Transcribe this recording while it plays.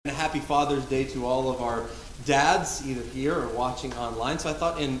happy Father's Day to all of our dads, either here or watching online. So I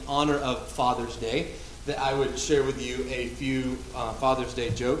thought in honor of Father's Day that I would share with you a few Father's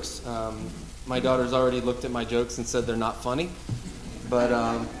Day jokes. My daughter's already looked at my jokes and said they're not funny,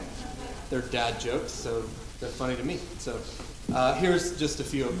 but they're dad jokes, so they're funny to me. So here's just a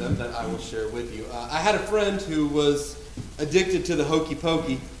few of them that I will share with you. I had a friend who was addicted to the hokey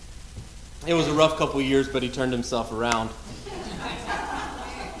pokey. It was a rough couple of years, but he turned himself around.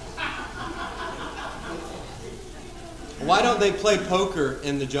 Why don't they play poker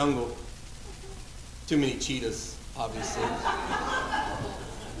in the jungle? Too many cheetahs, obviously.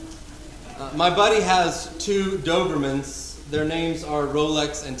 My buddy has two Dobermans. Their names are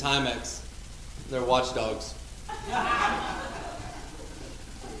Rolex and Timex. They're watchdogs.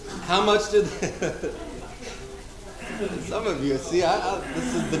 How much did... Some of you, see,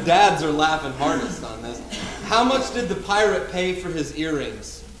 the dads are laughing hardest on this. How much did the pirate pay for his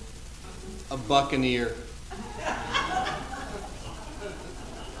earrings? $1 an ear.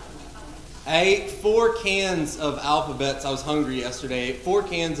 I ate 4 cans of Alphabets. I was hungry yesterday. I ate 4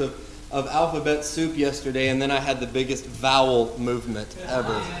 cans of Alphabet soup yesterday, and then I had the biggest vowel movement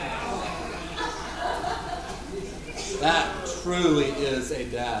ever. That truly is a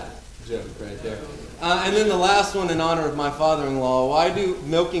dad joke right there. And then the last one in honor of my father-in-law. Why do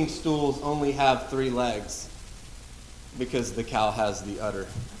milking stools only have 3 legs? Because the cow has the udder.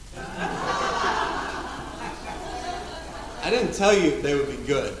 I didn't tell you they would be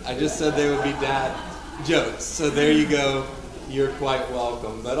good. I just said they would be dad jokes. So there you go. You're quite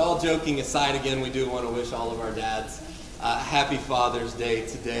welcome. But all joking aside, again, we do want to wish all of our dads happy Father's Day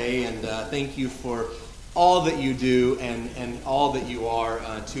today. And thank you for all that you do and all that you are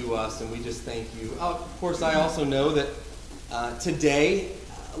to us. And we just thank you. Of course, I also know that today,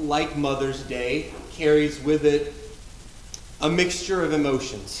 like Mother's Day, carries with it a mixture of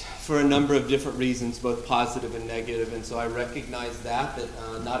emotions for a number of different reasons, both positive and negative. And so I recognize that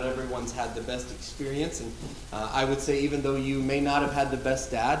not everyone's had the best experience. And I would say even though you may not have had the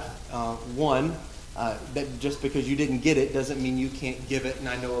best dad, that just because you didn't get it doesn't mean you can't give it. And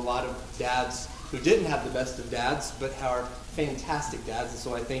I know a lot of dads who didn't have the best of dads, but are fantastic dads. And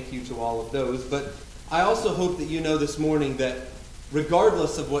so I thank you to all of those. But I also hope that you know this morning that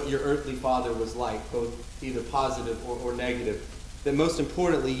regardless of what your earthly father was like, both either positive or negative, that most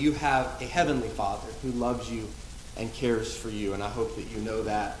importantly, you have a heavenly Father who loves you and cares for you. And I hope that you know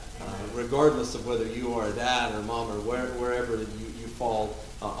that, regardless of whether you are a dad or mom or wherever you fall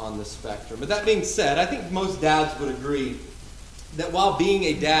on the spectrum. But that being said, I think most dads would agree that while being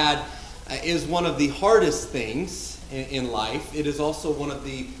a dad is one of the hardest things in life, it is also one of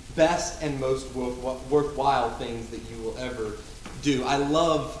the best and most worthwhile things that you will ever do. I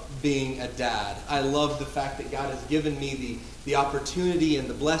love being a dad. I love the fact that God has given me the opportunity and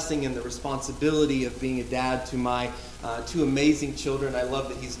the blessing and the responsibility of being a dad to my 2 amazing children. I love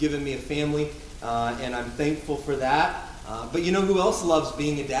that He's given me a family, and I'm thankful for that. But you know who else loves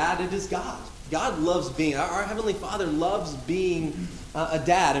being a dad? It is God. God loves being, our Heavenly Father loves being a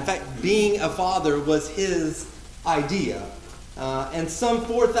dad. In fact, being a father was His idea. And some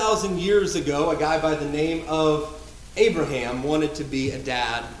 4,000 years ago, a guy by the name of Abraham wanted to be a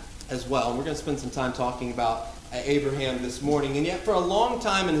dad as well. And we're going to spend some time talking about Abraham this morning. And yet for a long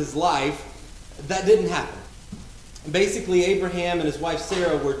time in his life, that didn't happen. Basically, Abraham and his wife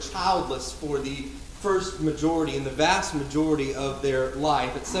Sarah were childless for the first majority and the vast majority of their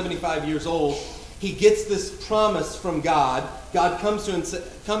life. At 75 years old, he gets this promise from God. God comes to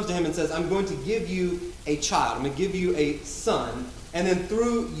him and says, I'm going to give you a child. I'm going to give you a son. And then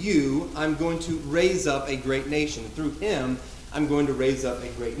through you, I'm going to raise up a great nation. Through him, I'm going to raise up a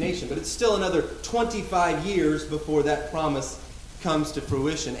great nation. But it's still another 25 years before that promise comes to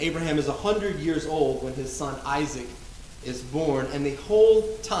fruition. Abraham is 100 years old when his son Isaac is born. And the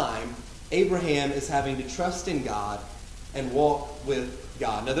whole time, Abraham is having to trust in God and walk with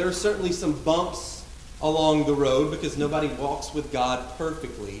God. Now, there are certainly some bumps along the road because nobody walks with God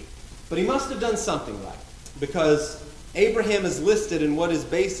perfectly. But he must have done something right, because Abraham is listed in what is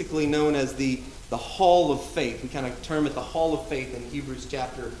basically known as the Hall of Faith. We kind of term it the Hall of Faith in Hebrews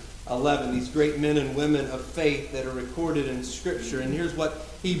chapter 11. These great men and women of faith that are recorded in Scripture. And here's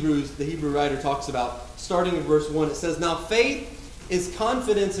what the Hebrew writer talks about. Starting in verse 1, it says, Now faith is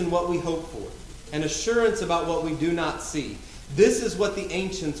confidence in what we hope for, and assurance about what we do not see. This is what the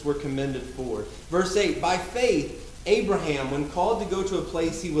ancients were commended for. Verse 8, By faith, Abraham, when called to go to a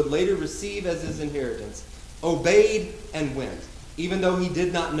place he would later receive as his inheritance, obeyed and went, even though he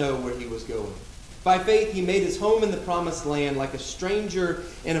did not know where he was going. By faith, he made his home in the promised land like a stranger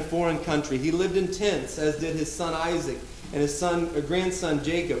in a foreign country. He lived in tents, as did his son Isaac and his grandson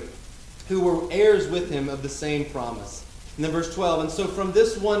Jacob, who were heirs with him of the same promise. And then verse 12, and so from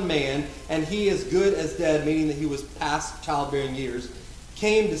this one man, and he as good as dead, meaning that he was past childbearing years,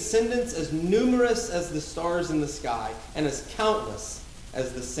 came descendants as numerous as the stars in the sky, and as countless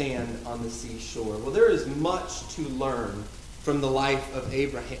as the sand on the seashore. Well, there is much to learn from the life of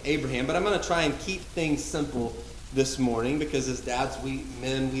Abraham, but I'm going to try and keep things simple this morning, because as dads, we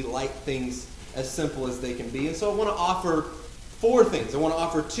like things as simple as they can be. And so I want to offer 4 things. I want to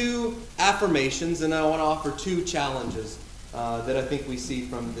offer 2 affirmations, and I want to offer 2 challenges that I think we see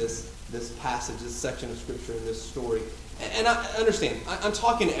from this passage, this section of Scripture, and this story. And I understand, I'm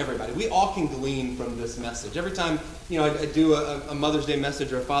talking to everybody. We all can glean from this message. Every time I do a Mother's Day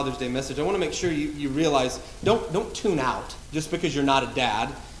message or a Father's Day message, I want to make sure you realize, don't tune out just because you're not a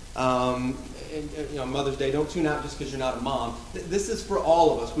dad. Mother's Day, don't tune out just because you're not a mom. This is for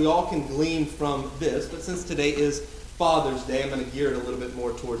all of us. We all can glean from this, but since today is Father's Day, I'm going to gear it a little bit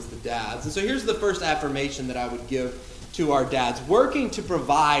more towards the dads. And so here's the first affirmation that I would give to our dads. Working to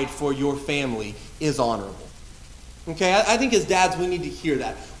provide for your family is honorable. Okay, I think as dads we need to hear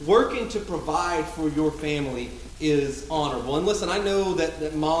that. Working to provide for your family is honorable. And listen, I know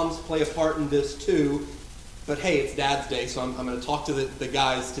that moms play a part in this too, but hey, it's Dad's Day, so I'm going to talk to the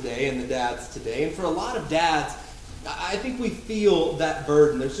guys today and the dads today. And for a lot of dads, I think we feel that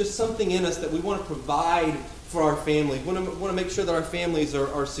burden. There's just something in us that we want to provide for our families. We want to make sure that our families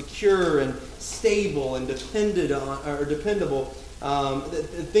are secure and stable and dependable.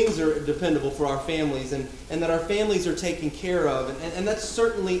 That things are dependable for our families, and that our families are taken care of, and that's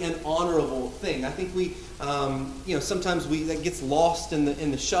certainly an honorable thing. I think we, sometimes that gets lost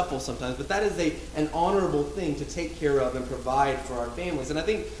in the shuffle sometimes, but that is an honorable thing to take care of and provide for our families. And I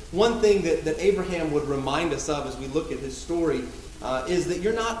think one thing that Abraham would remind us of as we look at his story is that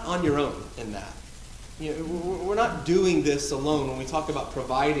you're not on your own in that. We're not doing this alone when we talk about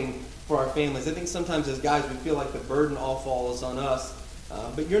providing for our families. I think sometimes as guys we feel like the burden all falls on us,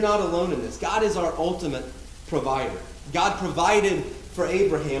 but you're not alone in this. God is our ultimate provider. God provided for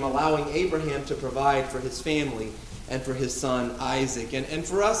Abraham, allowing Abraham to provide for his family and for his son Isaac. And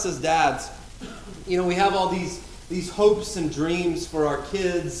for us as dads, we have all these hopes and dreams for our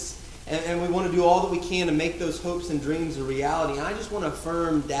kids, and we want to do all that we can to make those hopes and dreams a reality. And I just want to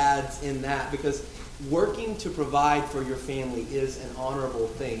affirm dads in that, because working to provide for your family is an honorable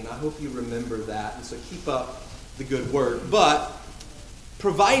thing. And I hope you remember that. And so keep up the good work. But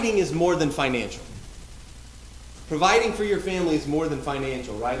providing is more than financial. Providing for your family is more than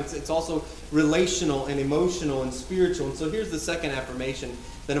financial, right? It's also relational and emotional and spiritual. And so here's the second affirmation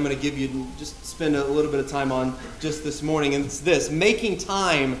that I'm going to give you and just spend a little bit of time on just this morning. And it's this: making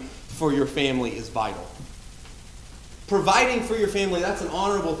time for your family is vital. Providing for your family, that's an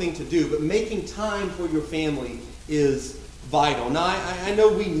honorable thing to do, but making time for your family is vital. Now, I know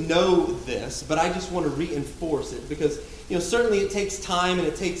we know this, but I just want to reinforce it, because certainly it takes time and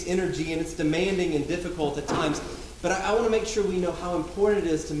it takes energy and it's demanding and difficult at times, but I want to make sure we know how important it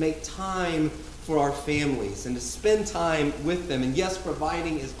is to make time for our families and to spend time with them. And yes,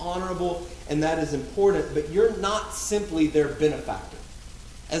 providing is honorable and that is important, but you're not simply their benefactor.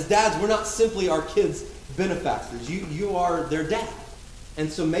 As dads, we're not simply our kids' benefactors. You are their dad.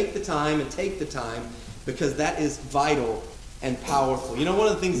 And so make the time and take the time, because that is vital and powerful. One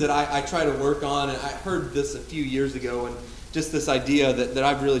of the things that I try to work on, and I heard this a few years ago, and just this idea that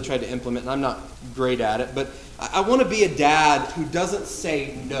I've really tried to implement, and I'm not great at it, but I want to be a dad who doesn't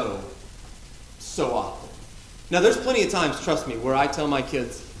say no so often. Now, there's plenty of times, trust me, where I tell my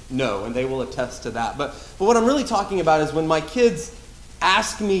kids no, and they will attest to that. But what I'm really talking about is when my kids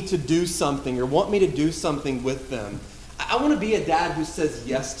ask me to do something or want me to do something with them, I want to be a dad who says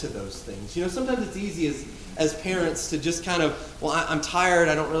yes to those things. Sometimes it's easy as parents to just kind of, I'm tired,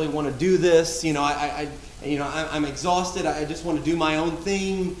 I don't really want to do this, I'm exhausted, I just want to do my own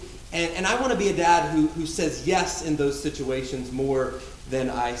thing. And I want to be a dad who says yes in those situations more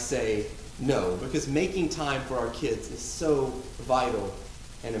than I say no, because making time for our kids is so vital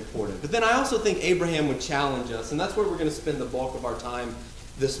and important. But then I also think Abraham would challenge us, and that's where we're going to spend the bulk of our time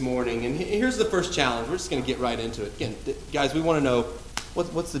this morning. And here's the first challenge. We're just going to get right into it. Again, guys, we want to know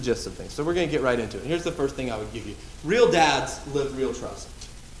what's the gist of things. So we're going to get right into it. Here's the first thing I would give you. Real dads live real trust.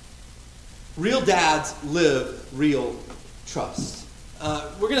 Real dads live real trust.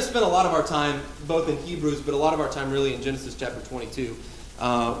 We're going to spend a lot of our time, both in Hebrews, but a lot of our time really in Genesis chapter 22,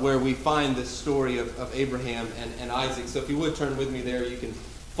 where we find this story of Abraham and Isaac. So if you would turn with me there, you can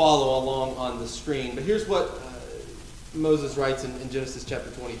follow along on the screen. But here's what Moses writes in Genesis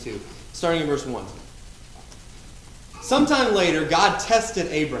chapter 22, starting in verse 1. Sometime later, God tested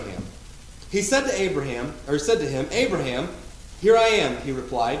Abraham. He said to him, Abraham, here I am, he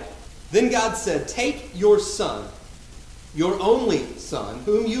replied. Then God said, take your son, your only son,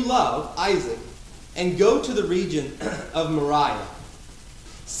 whom you love, Isaac, and go to the region of Moriah.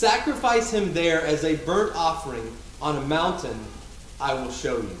 Sacrifice him there as a burnt offering on a mountain I will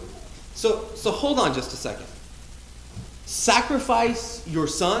show you. So hold on just a second. Sacrifice your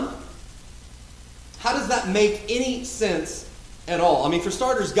son? How does that make any sense at all? I mean, for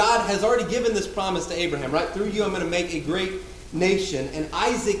starters, God has already given this promise to Abraham, right? Through you I'm going to make a great nation. And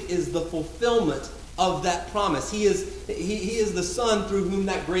Isaac is the fulfillment of that promise. He is the son through whom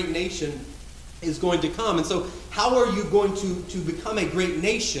that great nation is going to come. And so how are you going to become a great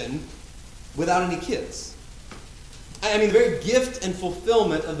nation without any kids? I mean, the very gift and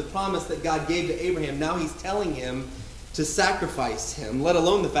fulfillment of the promise that God gave to Abraham, now he's telling him to sacrifice him, let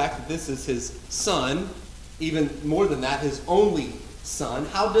alone the fact that this is his son, even more than that, his only son.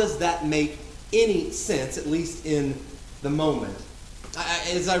 How does that make any sense, at least in the moment?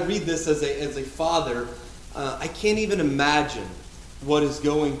 As I read this as a father, I can't even imagine what is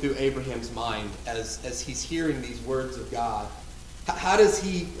going through Abraham's mind as he's hearing these words of God. How does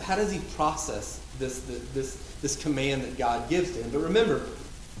he process this command that God gives to him? But remember,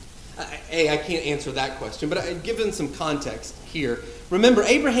 I can't answer that question, but given some context here, remember,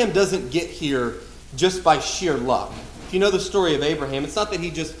 Abraham doesn't get here just by sheer luck. If you know the story of Abraham, it's not that he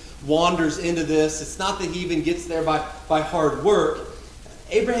just wanders into this. It's not that he even gets there by hard work.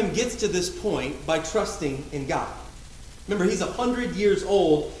 Abraham gets to this point by trusting in God. Remember, he's 100 years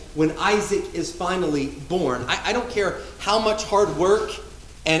old when Isaac is finally born. I don't care how much hard work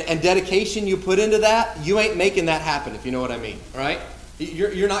and dedication you put into that, you ain't making that happen, if you know what I mean, all right?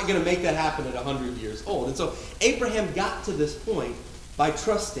 You're not going to make that happen at 100 years old. And so Abraham got to this point by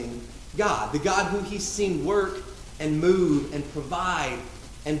trusting God, the God who he's seen work and move and provide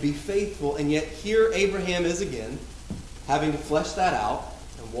and be faithful. And yet here Abraham is again, having to flesh that out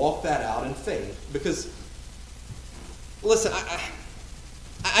and walk that out in faith. Because, listen,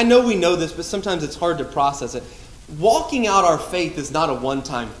 I know we know this, but sometimes it's hard to process it. Walking out our faith is not a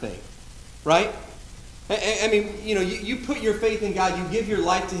one-time thing, right? I mean, you put your faith in God, you give your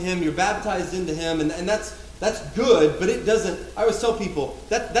life to Him, you're baptized into Him, and that's good, but it doesn't, I always tell people,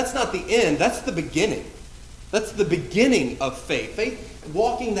 that's not the end, that's the beginning. That's the beginning of faith. Faith,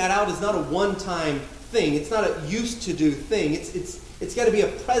 walking that out is not a one-time thing. It's not a used-to-do thing. It's got to be a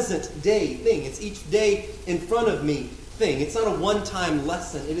present-day thing. It's each day in front of me thing. It's not a one-time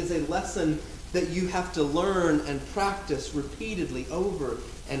lesson. It is a lesson that you have to learn and practice repeatedly over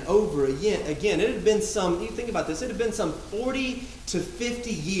and over again. It had been you think about this, it had been some 40 to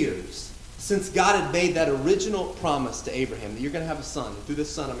 50 years since God had made that original promise to Abraham that you're going to have a son. And through this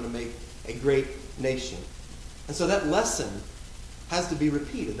son, I'm going to make a great nation. And so that lesson has to be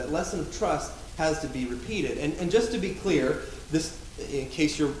repeated. That lesson of trust has to be repeated. And just to be clear, this, in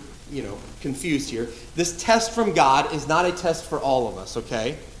case you're confused here, this test from God is not a test for all of us,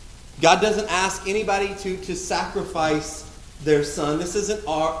 okay? God doesn't ask anybody to sacrifice their son. This isn't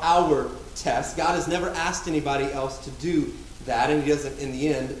our test. God has never asked anybody else to do that, and He doesn't, in the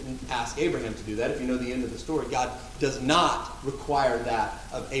end, ask Abraham to do that. If you know the end of the story, God does not require that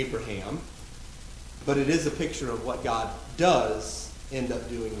of Abraham, but it is a picture of what God does end up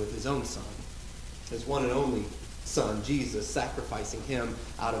doing with His own son, His one and only Son, Jesus, sacrificing Him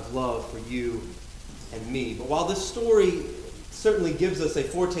out of love for you and me. But while this story certainly gives us a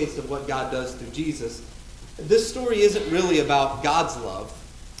foretaste of what God does through Jesus, this story isn't really about God's love.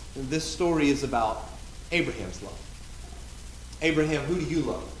 This story is about Abraham's love. Abraham, who do you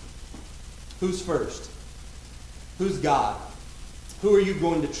love? Who's first? Who's God? Who are you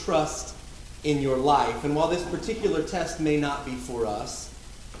going to trust in your life? And while this particular test may not be for us,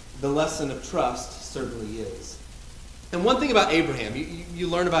 the lesson of trust certainly is. And one thing about Abraham, you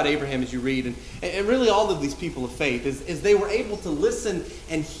learn about Abraham as you read, and really all of these people of faith, is they were able to listen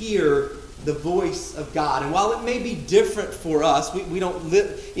and hear the voice of God. And while it may be different for us, we don't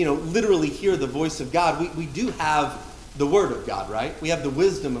literally hear the voice of God, we do have the Word of God, right? We have the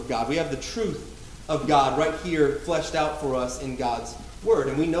wisdom of God. We have the truth of God right here fleshed out for us in God's Word.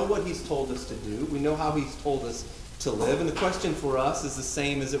 And we know what He's told us to do. We know how He's told us to live. And the question for us is the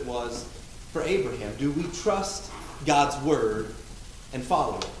same as it was for Abraham. Do we trust God's Word and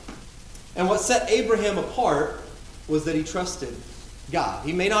follow it? And what set Abraham apart was that he trusted God.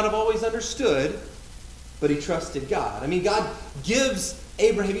 He may not have always understood, but he trusted God. I mean, God gives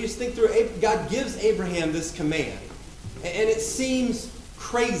Abraham, you just think through it, God gives Abraham this command. And it seems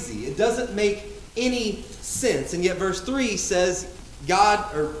crazy. It doesn't make any sense. And yet verse 3 says,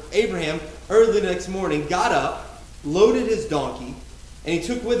 Abraham, early the next morning, got up, loaded his donkey, and he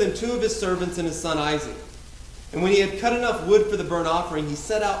took with him 2 of his servants and his son Isaac. And when he had cut enough wood for the burnt offering, he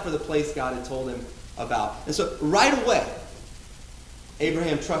set out for the place God had told him about. And so right away,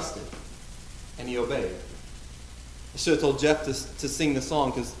 Abraham trusted and he obeyed. I should have told Jeff to sing the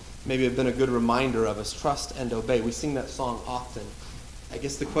song because maybe it would have been a good reminder of us. Trust and obey. We sing that song often. I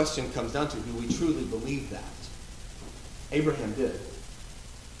guess the question comes down to, do we truly believe that? Abraham did.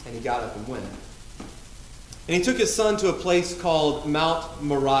 And he got up and went. And he took his son to a place called Mount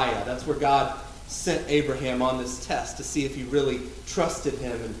Moriah. That's where God sent Abraham on this test to see if he really trusted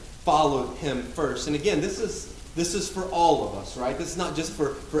him and followed him first. And again, this is for all of us, right? This is not just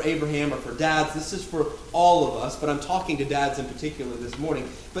for Abraham or for dads. This is for all of us. But I'm talking to dads in particular this morning.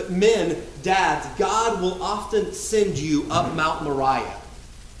 But men, dads, God will often send you up Mount Moriah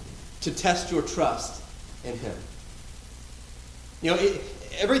to test your trust in him. You know,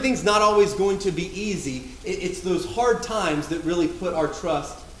 everything's not always going to be easy. It's those hard times that really put our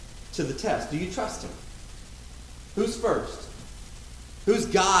trust to the test. Do you trust him? Who's first? Who's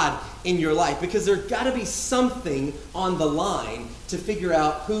God in your life? Because there's got to be something on the line to figure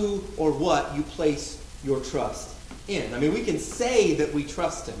out who or what you place your trust in. I mean, we can say that we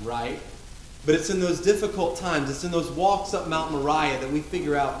trust him, right? But it's in those difficult times, it's in those walks up Mount Moriah that we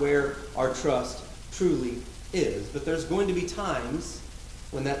figure out where our trust truly is. But there's going to be times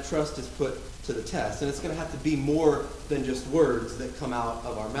when that trust is put to the test. And it's going to have to be more than just words that come out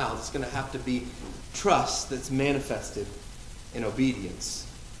of our mouths. It's going to have to be trust that's manifested in obedience.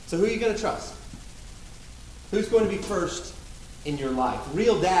 So who are you going to trust? Who's going to be first in your life?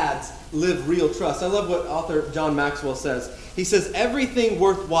 Real dads live real trust. I love what author John Maxwell says. He says, everything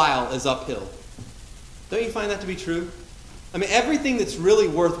worthwhile is uphill. Don't you find that to be true? I mean, everything that's really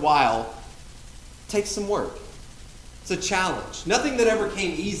worthwhile takes some work. It's a challenge. Nothing that ever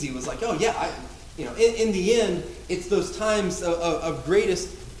came easy was like, oh yeah, in the end, it's those times of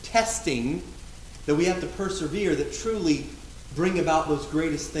greatest testing that we have to persevere that truly bring about those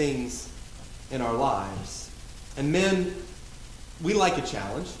greatest things in our lives. And men, we like a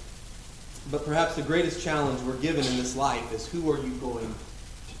challenge, but perhaps the greatest challenge we're given in this life is, who are you going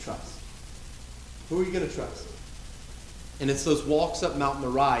to trust? Who are you going to trust? And it's those walks up Mount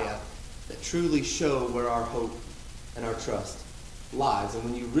Moriah that truly show where our hope and our trust lies. And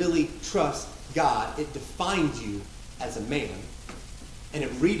when you really trust God, it defines you as a man, and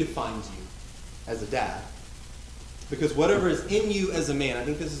it redefines you as a dad. Because whatever is in you as a man, I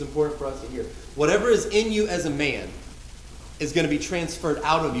think this is important for us to hear, whatever is in you as a man is going to be transferred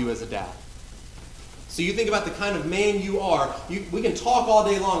out of you as a dad. So you think about the kind of man you are. We can talk all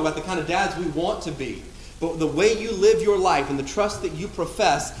day long about the kind of dads we want to be. But the way you live your life and the trust that you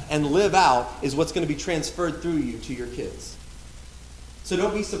profess and live out is what's going to be transferred through you to your kids. So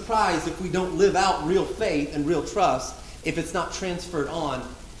don't be surprised if we don't live out real faith and real trust if it's not transferred on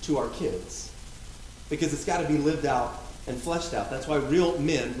to our kids. Because it's got to be lived out and fleshed out. That's why real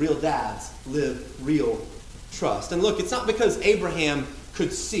men, real dads, live real trust. And look, it's not because Abraham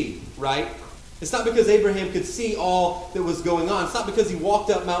could see, right? It's not because Abraham could see all that was going on. It's not because he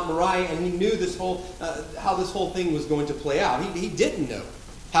walked up Mount Moriah and he knew this whole how this whole thing was going to play out. He didn't know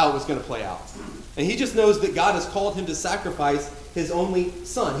how it was going to play out. And he just knows that God has called him to sacrifice his only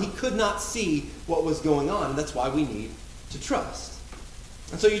son. He could not see what was going on, and that's why we need to trust.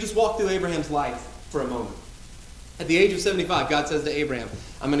 And so you just walk through Abraham's life for a moment. At the age of 75, God says to Abraham,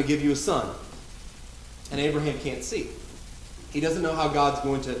 I'm going to give you a son. And Abraham can't see. He doesn't know how God's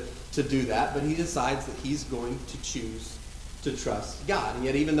going to do that, but he decides that he's going to choose to trust God. And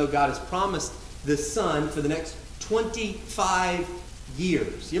yet, even though God has promised this son for the next 25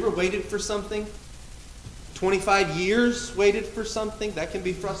 years, you ever waited for something? 25 years waited for something? That can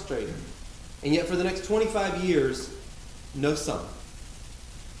be frustrating. And yet, for the next 25 years, no son.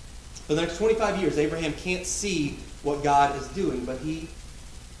 For the next 25 years, Abraham can't see what God is doing, but he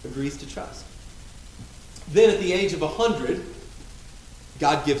agrees to trust. Then, at the age of 100,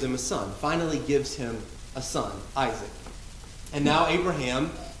 God gives him a son, finally gives him a son, Isaac. And now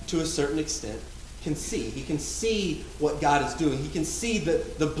Abraham, to a certain extent, can see. He can see what God is doing. He can see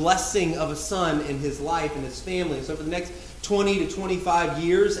the blessing of a son in his life and his family. And so for the next 20 to 25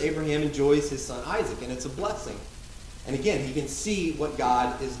 years, Abraham enjoys his son Isaac, and it's a blessing. And again, he can see what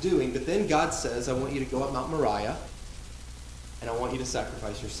God is doing. But then God says, I want you to go up Mount Moriah, and I want you to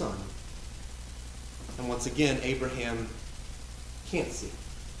sacrifice your son. And once again, Abraham can't see.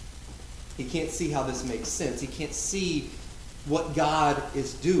 He can't see how this makes sense. He can't see what God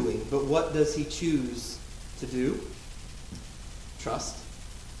is doing. But what does he choose to do? Trust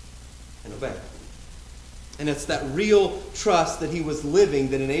and obey. And it's that real trust that he was living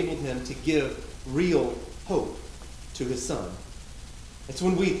that enabled him to give real hope to his son. It's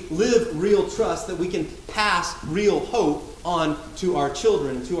when we live real trust that we can pass real hope on to our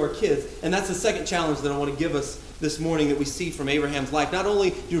children and to our kids. And that's the second challenge that I want to give us this morning that we see from Abraham's life. Not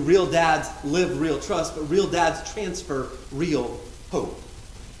only do real dads live real trust, but real dads transfer real hope.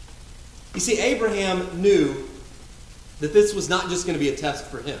 You see, Abraham knew that this was not just going to be a test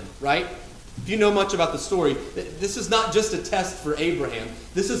for him, right? If you know much about the story, this is not just a test for Abraham.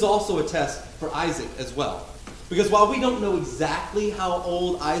 This is also a test for Isaac as well. Because while we don't know exactly how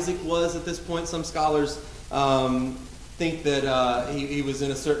old Isaac was at this point, some scholars think that he was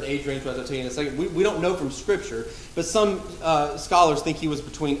in a certain age range, which I'll tell you in a second. We don't know from Scripture, but some scholars think he was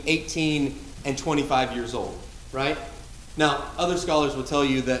between 18 and 25 years old, right? Now, other scholars will tell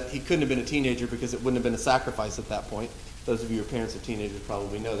you that he couldn't have been a teenager because it wouldn't have been a sacrifice at that point. Those of you who are parents of teenagers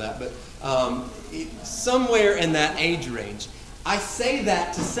probably know that. But somewhere in that age range. I say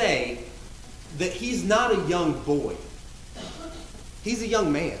that to say that he's not a young boy. He's a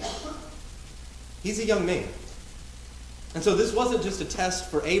young man. He's a young man. And so this wasn't just a test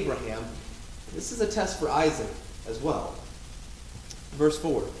for Abraham. This is a test for Isaac as well. Verse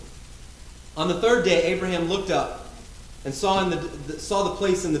 4. On the third day, Abraham looked up and saw the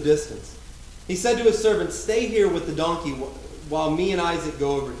place in the distance. He said to his servant, "Stay here with the donkey while me and Isaac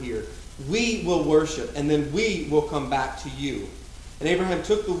go over here. We will worship, and then we will come back to you." And Abraham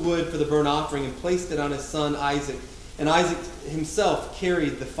took the wood for the burnt offering and placed it on his son Isaac. And Isaac himself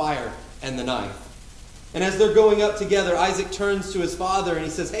carried the fire and the knife. And as they're going up together, Isaac turns to his father and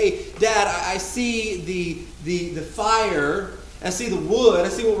he says, "Hey, Dad, I see the fire, I see the wood, I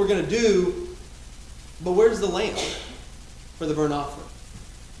see what we're going to do, but where's the lamb for the burnt offering?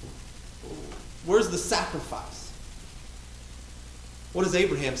 Where's the sacrifice?" What does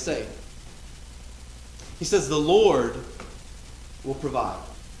Abraham say? He says, "The Lord will provide."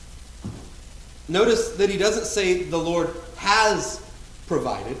 Notice that he doesn't say the Lord has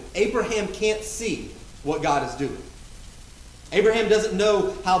provided. Abraham can't see what God is doing. Abraham doesn't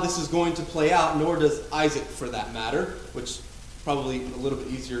know how this is going to play out, nor does Isaac for that matter, which probably a little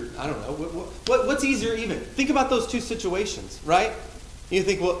bit easier. I don't know. What's easier even? Think about those two situations, right? You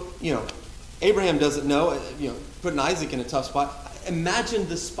think, well, Abraham doesn't know, putting Isaac in a tough spot. Imagine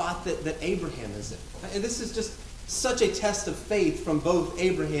the spot that Abraham is in. And this is just such a test of faith from both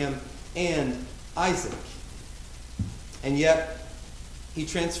Abraham and Isaac. And yet, he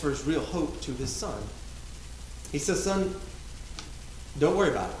transfers real hope to his son. He says, "Son, don't worry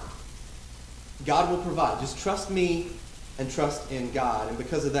about it. God will provide. Just trust me and trust in God." And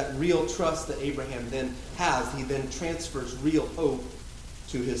because of that real trust that Abraham then has, he then transfers real hope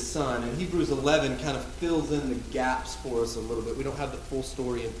to his son. And Hebrews 11 kind of fills in the gaps for us a little bit. We don't have the full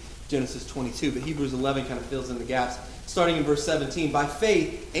story in Genesis 22, but Hebrews 11 kind of fills in the gaps. Starting in verse 17, "By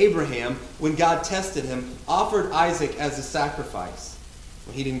faith, Abraham, when God tested him, offered Isaac as a sacrifice."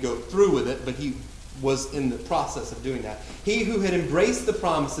 Well, he didn't go through with it, but he was in the process of doing that. "He who had embraced the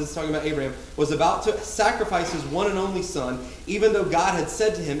promises," talking about Abraham, "was about to sacrifice his one and only son, even though God had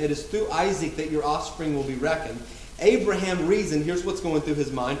said to him, 'It is through Isaac that your offspring will be reckoned.' Abraham reasoned," here's what's going through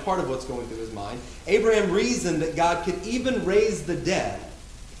his mind, part of what's going through his mind. "Abraham reasoned that God could even raise the dead.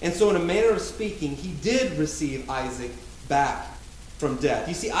 And so in a manner of speaking, he did receive Isaac back from death."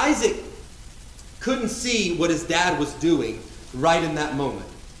 You see, Isaac couldn't see what his dad was doing right in that moment.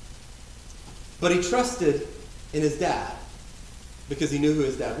 But he trusted in his dad because he knew who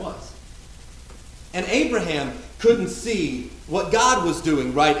his dad was. And Abraham couldn't see what God was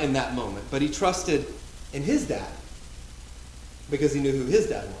doing right in that moment, but he trusted in his dad because he knew who his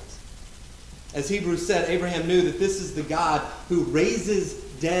dad was. As Hebrews said, Abraham knew that this is the God who raises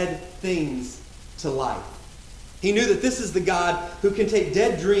dead things to life. He knew that this is the God who can take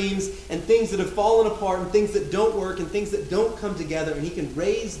dead dreams and things that have fallen apart and things that don't work and things that don't come together, and he can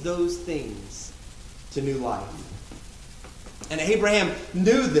raise those things to new life. And Abraham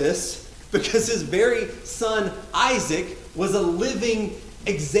knew this because his very son Isaac was a living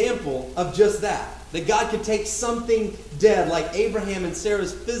example of just that. That God could take something dead, like Abraham and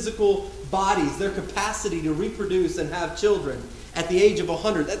Sarah's physical bodies, their capacity to reproduce and have children at the age of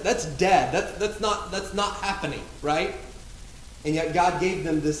 100. That's dead. That's not happening, right? And yet God gave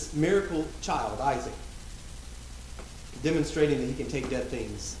them this miracle child, Isaac, demonstrating that he can take dead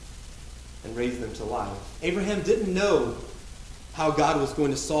things and raise them to life. Abraham didn't know how God was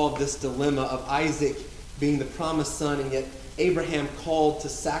going to solve this dilemma of Isaac being the promised son, and yet Abraham called to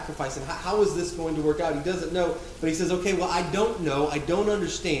sacrifice him. How is this going to work out? He doesn't know, but he says, "Okay, well, I don't know. I don't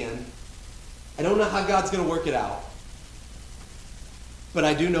understand. I don't know how God's going to work it out. But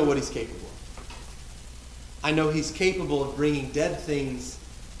I do know what he's capable of. I know he's capable of bringing dead things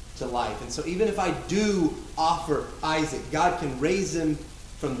to life. And so even if I do offer Isaac, God can raise him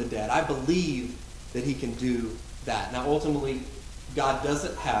from the dead. I believe that he can do that. Now, ultimately, God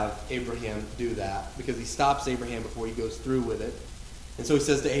doesn't have Abraham do that because he stops Abraham before he goes through with it. And so he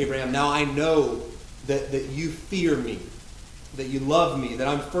says to Abraham, now I know that you fear me, that you love me, that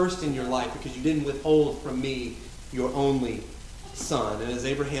I'm first in your life because you didn't withhold from me your only son. And as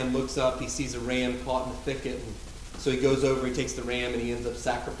Abraham looks up, he sees a ram caught in the thicket. And so he goes over, he takes the ram, and he ends up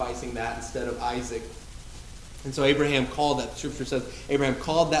sacrificing that instead of Isaac. And so Abraham called that, Scripture says, Abraham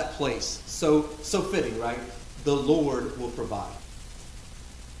called that place, so fitting, right? The Lord will provide.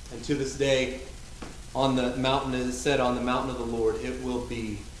 And to this day, on the mountain, as it said, on the mountain of the Lord, it will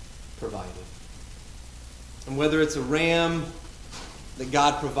be provided. And whether it's a ram that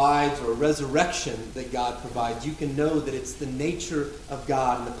God provides or a resurrection that God provides, you can know that it's the nature of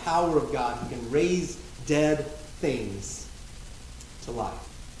God and the power of God who can raise dead things to life.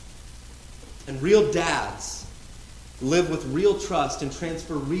 And real dads live with real trust and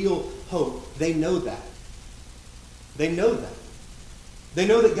transfer real hope. They know that. They know that. They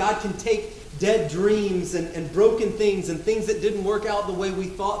know that God can take dead dreams and broken things and things that didn't work out the way we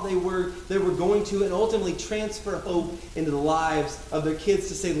thought they were going to, and ultimately transfer hope into the lives of their kids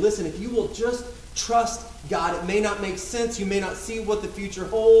to say, listen, if you will just trust God, it may not make sense. You may not see what the future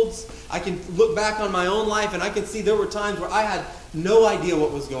holds. I can look back on my own life and I can see there were times where I had no idea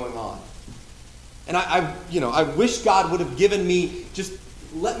what was going on. And I wish God would have given me, just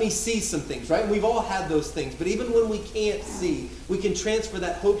let me see some things, right? And we've all had those things. But even when we can't see, we can transfer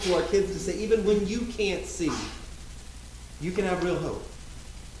that hope to our kids to say, even when you can't see, you can have real hope.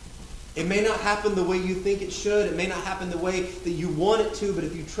 It may not happen the way you think it should. It may not happen the way that you want it to. But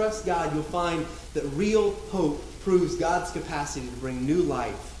if you trust God, you'll find that real hope proves God's capacity to bring new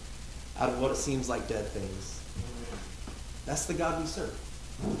life out of what it seems like dead things. That's the God we serve.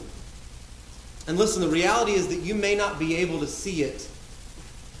 And listen, the reality is that you may not be able to see it,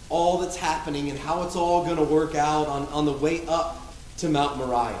 all that's happening and how it's all going to work out on the way up to Mount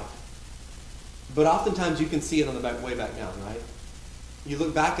Moriah. But oftentimes you can see it on the way back down, right? You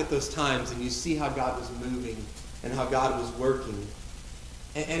look back at those times and you see how God was moving and how God was working.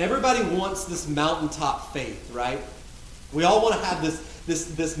 And everybody wants this mountaintop faith, right? We all want to have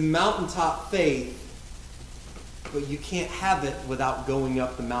this mountaintop faith, but you can't have it without going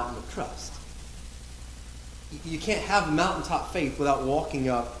up the mountain of trust. You can't have mountaintop faith without walking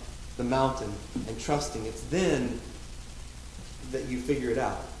up the mountain and trusting. It's then that you figure it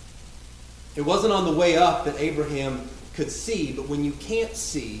out. It wasn't on the way up that Abraham could see, but when you can't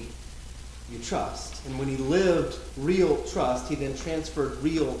see, you trust. And when he lived real trust, he then transferred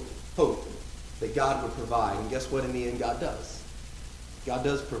real hope that God would provide. And guess what? In the end, God does. God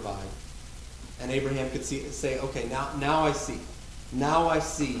does provide. And Abraham could say, okay, now I see. Now I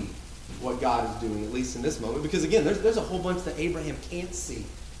see what God is doing, at least in this moment. Because again, there's a whole bunch that Abraham can't see.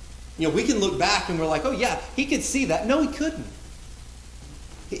 You know, we can look back and we're like, oh yeah, he could see that. No, he couldn't.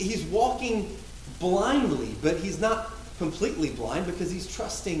 He's walking blindly, but he's not completely blind because he's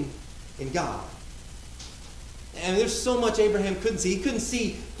trusting in God. And there's so much Abraham couldn't see. He couldn't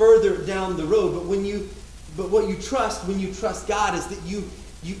see further down the road, but what you trust when you trust God is that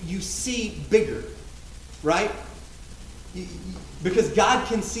you see bigger, right? Because God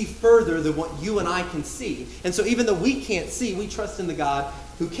can see further than what you and I can see. And so even though we can't see, we trust in the God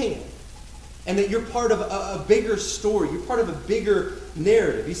who can. And that you're part of a bigger story. You're part of a bigger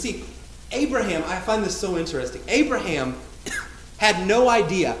narrative. You see, Abraham, I find this so interesting. Abraham had no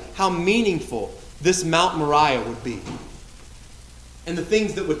idea how meaningful this Mount Moriah would be. And the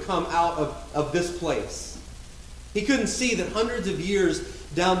things that would come out of this place. He couldn't see that hundreds of years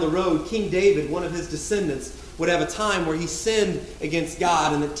down the road, King David, one of his descendants, would have a time where he sinned against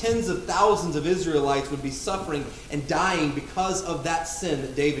God, and that tens of thousands of Israelites would be suffering and dying because of that sin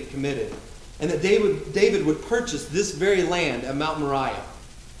that David committed. And that David would purchase this very land at Mount Moriah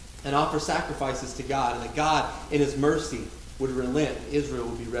and offer sacrifices to God, and that God, in his mercy, would relent and Israel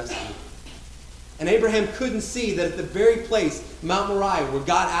would be rescued. And Abraham couldn't see that at the very place, Mount Moriah, where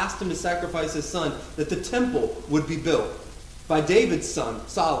God asked him to sacrifice his son, that the temple would be built by David's son,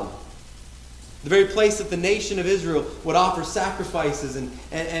 Solomon. The very place that the nation of Israel would offer sacrifices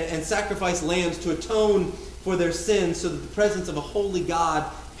and sacrifice lambs to atone for their sins so that the presence of a holy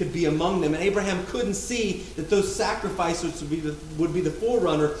God could be among them. And Abraham couldn't see that those sacrifices would be the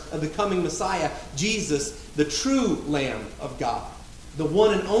forerunner of the coming Messiah, Jesus, the true Lamb of God, the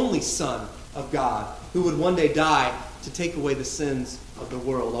one and only Son of God, who would one day die to take away the sins of the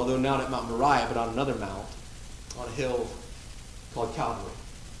world, although not at Mount Moriah, but on another mount, on a hill called Calvary.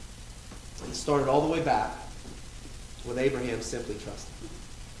 And it started all the way back with Abraham simply trusting.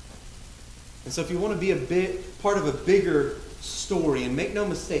 And so if you want to be part of a bigger story, and make no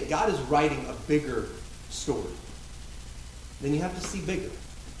mistake, God is writing a bigger story, then you have to see bigger.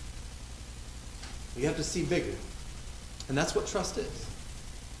 You have to see bigger. And that's what trust is.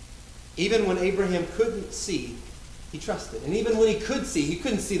 Even when Abraham couldn't see, he trusted. And even when he could see, he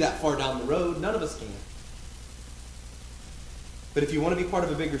couldn't see that far down the road. None of us can. But if you want to be part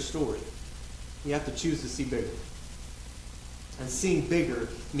of a bigger story, you have to choose to see bigger. And seeing bigger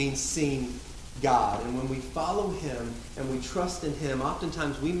means seeing God. And when we follow him and we trust in him,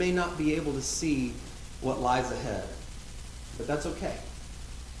 oftentimes we may not be able to see what lies ahead. But that's okay.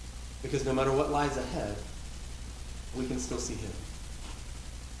 Because no matter what lies ahead, we can still see him.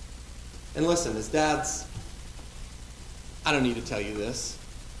 And listen, as dads, I don't need to tell you this.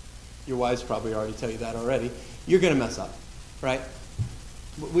 Your wives probably already tell you that already. You're going to mess up, right?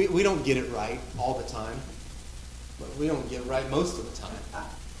 We don't get it right all the time. But we don't get it right most of the time.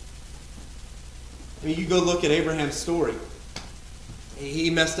 I mean, you go look at Abraham's story.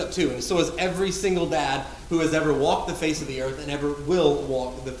 He messed up too. And so has every single dad who has ever walked the face of the earth and ever will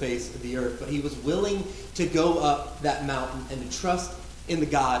walk the face of the earth. But he was willing to go up that mountain and to trust in the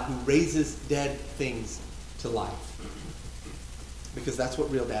God who raises dead things to life. Because that's what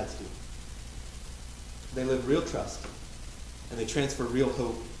real dads do. They live real trust. And they transfer real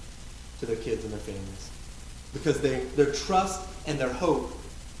hope to their kids and their families. Because their trust and their hope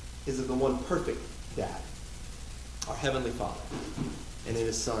is of the one perfect dad, our Heavenly Father, and in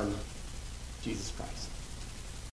his Son, Jesus Christ.